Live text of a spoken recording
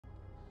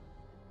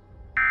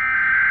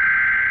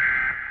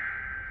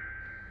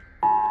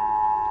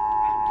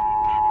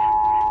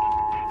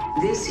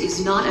This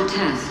is not a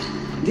test.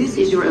 This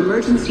is your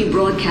emergency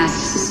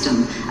broadcast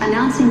system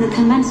announcing the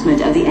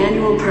commencement of the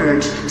annual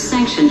purge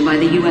sanctioned by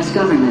the U.S.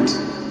 government.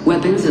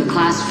 Weapons of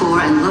Class 4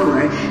 and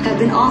lower have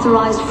been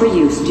authorized for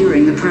use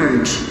during the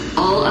purge.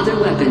 All other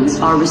weapons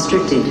are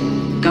restricted.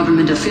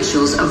 Government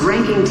officials of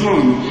ranking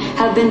 10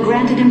 have been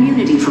granted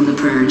immunity from the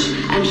purge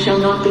and shall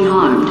not be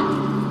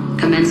harmed.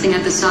 Commencing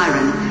at the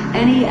siren,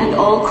 any and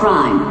all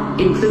crime,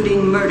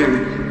 including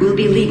murder, will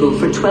be legal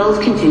for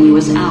 12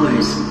 continuous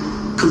hours.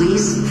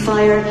 Police,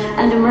 fire,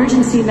 and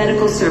emergency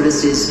medical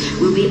services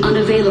will be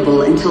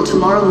unavailable until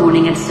tomorrow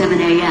morning at 7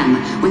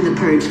 a.m. when the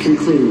purge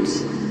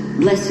concludes.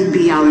 Blessed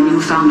be our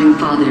new founding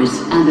fathers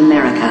and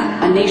America,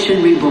 a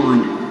nation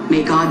reborn.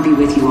 May God be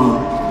with you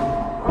all.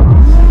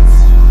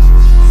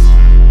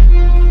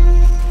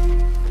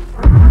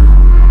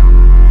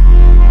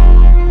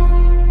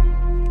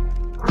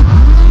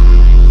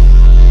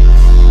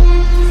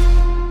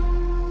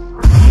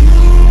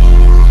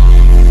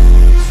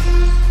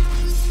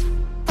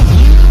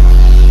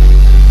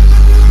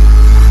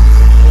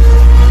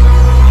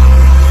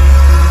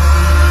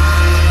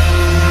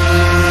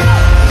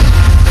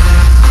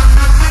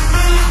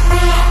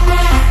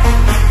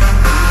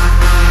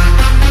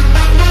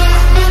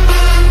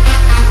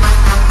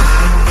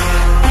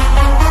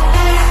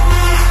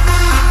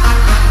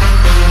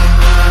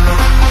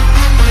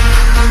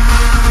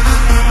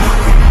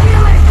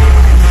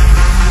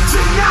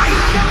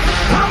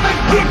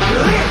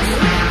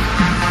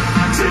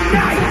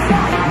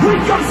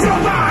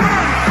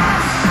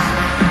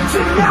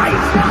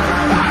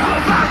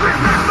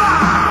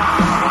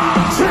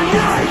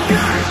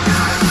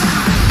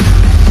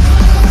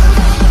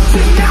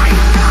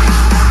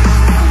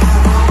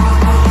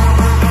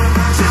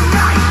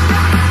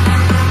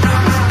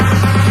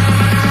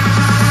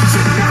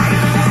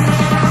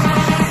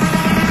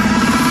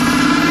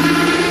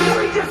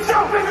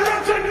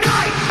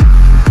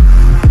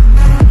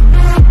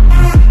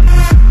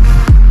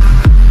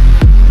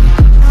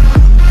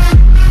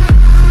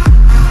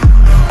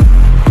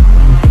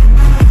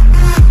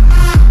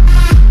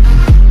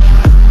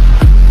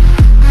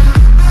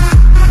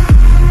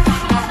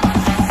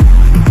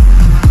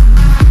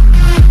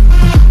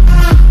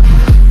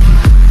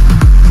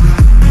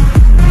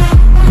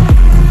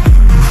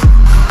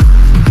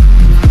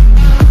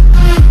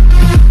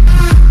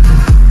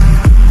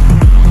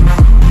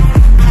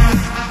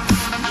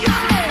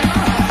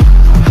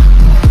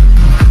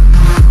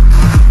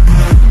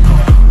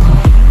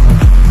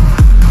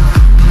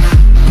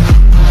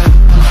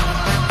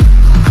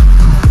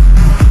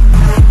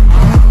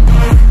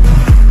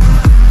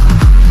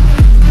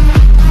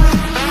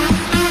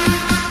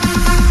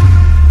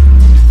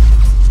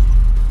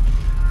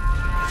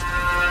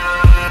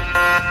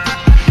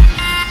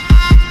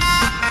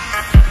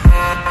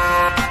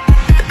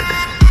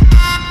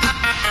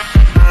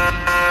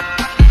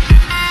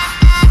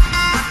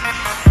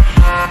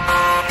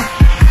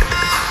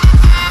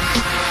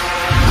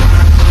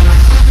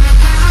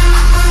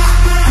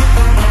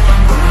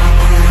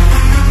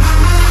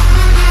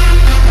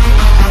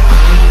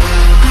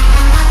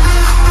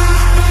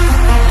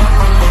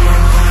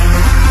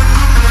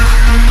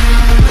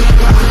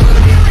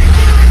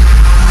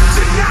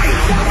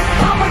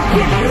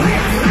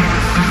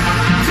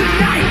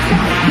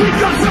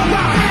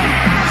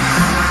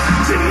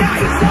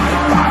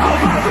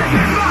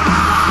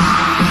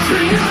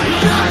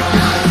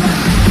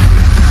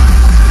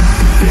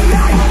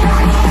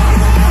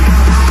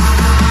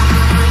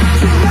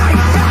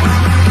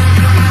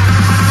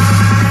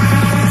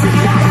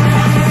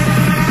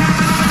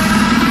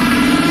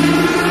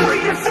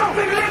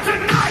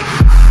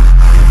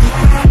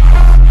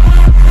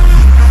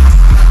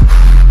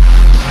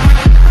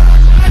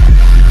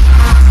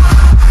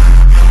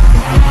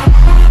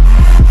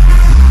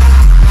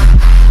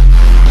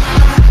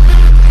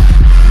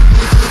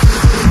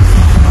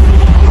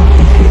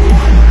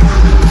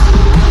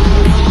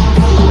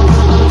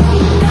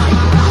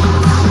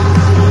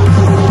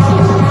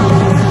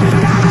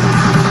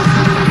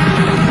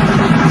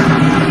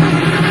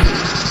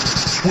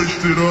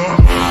 Switched it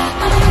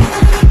up.